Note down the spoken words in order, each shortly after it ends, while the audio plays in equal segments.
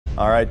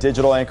All right,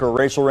 digital anchor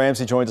Rachel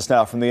Ramsey joins us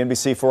now from the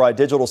NBC4i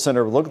Digital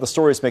Center. Look at the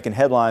stories making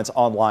headlines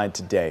online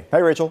today.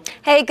 Hey, Rachel.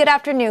 Hey, good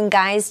afternoon,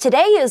 guys.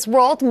 Today is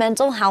World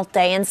Mental Health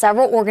Day, and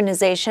several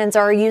organizations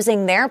are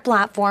using their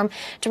platform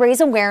to raise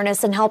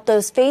awareness and help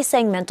those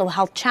facing mental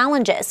health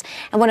challenges.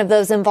 And one of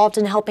those involved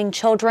in helping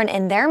children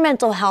in their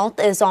mental health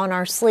is On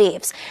Our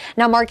Sleeves.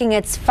 Now, marking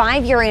its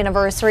 5-year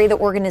anniversary, the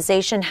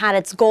organization had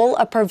its goal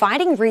of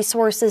providing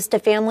resources to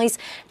families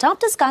to help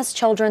discuss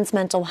children's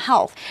mental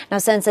health. Now,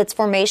 since its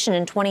formation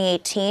in 2018,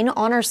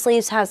 On Our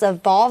Sleeves has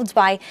evolved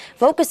by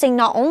focusing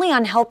not only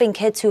on helping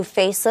kids who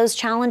face those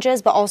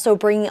challenges, but also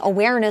bringing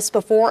awareness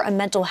before a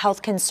mental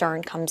health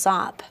concern comes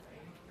up.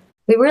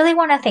 We really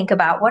want to think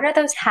about what are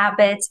those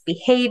habits,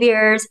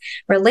 behaviors,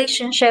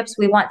 relationships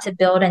we want to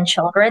build in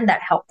children that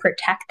help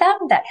protect them,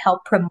 that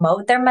help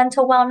promote their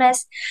mental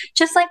wellness.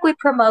 Just like we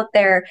promote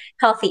their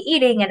healthy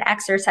eating and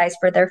exercise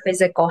for their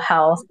physical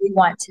health, we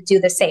want to do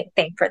the same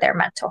thing for their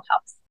mental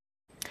health.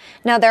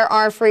 Now, there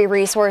are free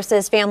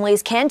resources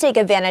families can take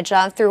advantage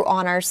of through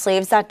On Our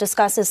Sleeves that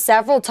discusses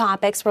several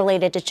topics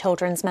related to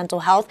children's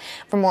mental health.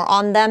 For more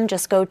on them,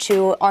 just go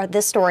to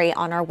this story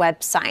on our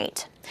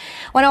website.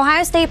 When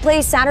Ohio State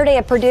plays Saturday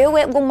at Purdue,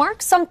 it will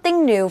mark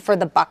something new for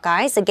the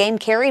Buckeyes, a game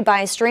carried by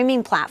a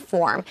streaming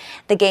platform.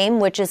 The game,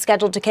 which is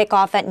scheduled to kick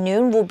off at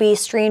noon, will be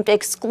streamed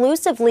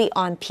exclusively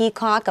on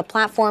Peacock, a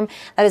platform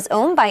that is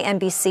owned by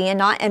NBC and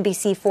not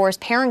NBC4's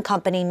parent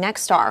company,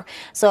 Nexstar.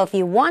 So if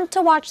you want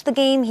to watch the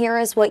game, here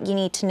is what you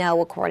need to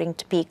know, according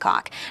to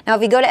Peacock. Now,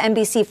 if you go to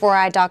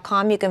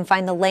NBC4i.com, you can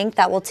find the link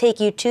that will take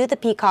you to the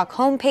Peacock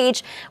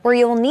homepage, where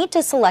you will need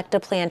to select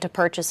a plan to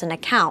purchase an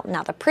account.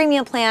 Now, the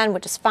premium plan,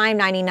 which is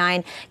 $5.99,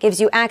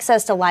 gives you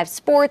access to live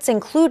sports,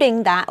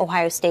 including that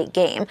Ohio State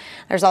game.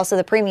 There's also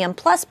the Premium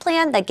Plus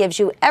plan that gives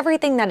you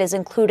everything that is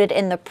included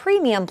in the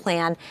premium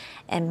plan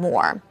and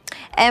more.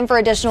 And for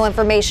additional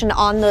information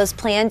on those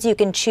plans you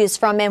can choose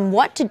from and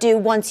what to do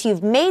once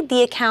you've made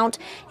the account,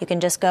 you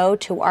can just go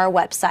to our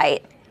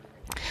website.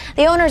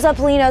 The owners of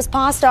Polino's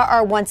Pasta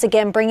are once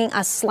again bringing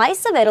a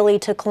slice of Italy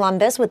to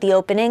Columbus with the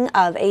opening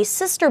of a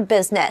sister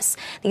business.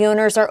 The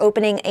owners are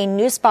opening a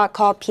new spot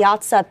called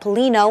Piazza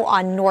Polino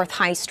on North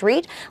High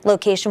Street.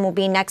 Location will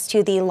be next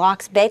to the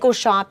Locke's Bagel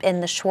Shop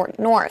in the Short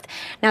North.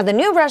 Now, the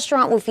new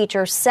restaurant will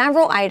feature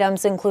several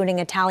items, including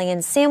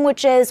Italian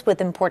sandwiches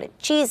with imported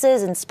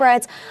cheeses and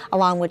spreads,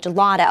 along with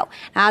gelato.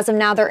 Now, as of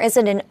now, there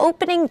isn't an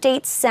opening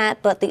date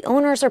set, but the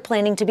owners are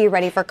planning to be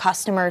ready for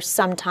customers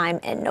sometime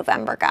in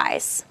November,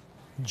 guys.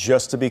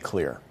 Just to be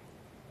clear,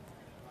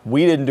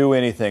 we didn't do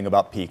anything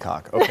about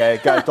Peacock,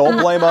 okay? Guys,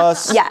 don't blame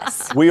us.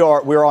 Yes.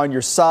 We're on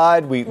your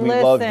side. We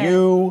love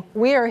you.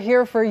 We are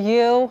here for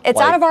you. It's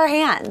out of our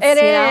hands. It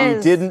is.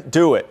 We didn't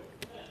do it.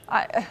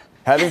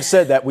 Having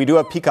said that, we do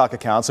have Peacock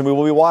accounts, and we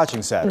will be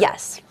watching Saturday.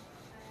 Yes.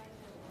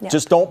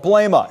 Just don't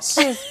blame us.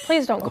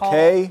 Please don't call.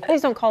 Okay?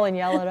 Please don't call and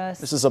yell at us.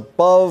 This is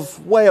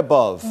above, way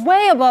above.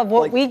 Way above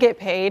what we get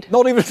paid.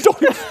 Don't even.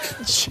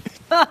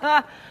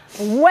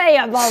 Way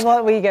above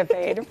what we get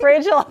paid.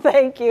 Rachel,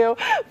 thank you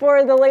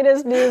for the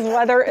latest news,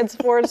 weather, and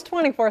sports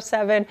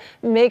 24/7.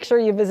 Make sure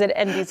you visit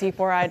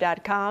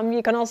NBC4i.com.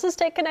 You can also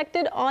stay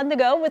connected on the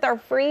go with our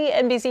free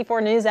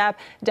NBC4 News app.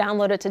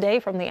 Download it today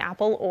from the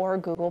Apple or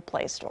Google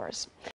Play stores.